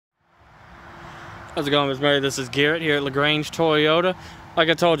How's it going, Miss Meri? This is Garrett here at LaGrange Toyota. Like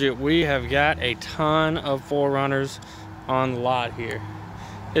I told you, we have got a ton of 4Runners on the lot here.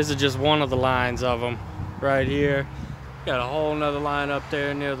 This is just one of the lines of them right here. Got a whole nother line up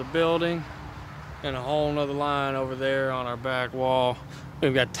there near the building and a whole nother line over there on our back wall.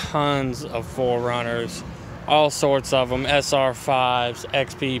 We've got tons of 4Runners, all sorts of them, SR5s,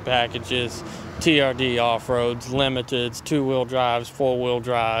 XP packages, TRD off-roads, limiteds, two-wheel drives, four-wheel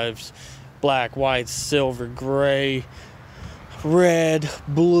drives, black, white, silver, gray, red,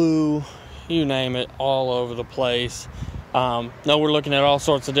 blue, you name it, all over the place. No, we're looking at all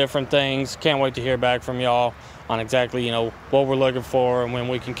sorts of different things. Can't wait to hear back from y'all on exactly, what we're looking for and when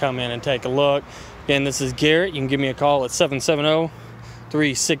we can come in and take a look. Again, this is Garrett. You can give me a call at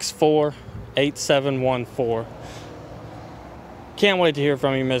 770-364-8714. Can't wait to hear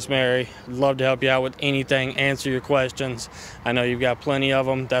from you, Miss Meri. I'd love to help you out with anything, answer your questions. I know you've got plenty of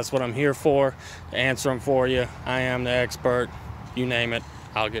them. That's what I'm here for, to answer them for you. I am the expert. You name it,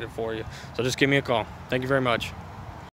 I'll get it for you. So just give me a call. Thank you very much.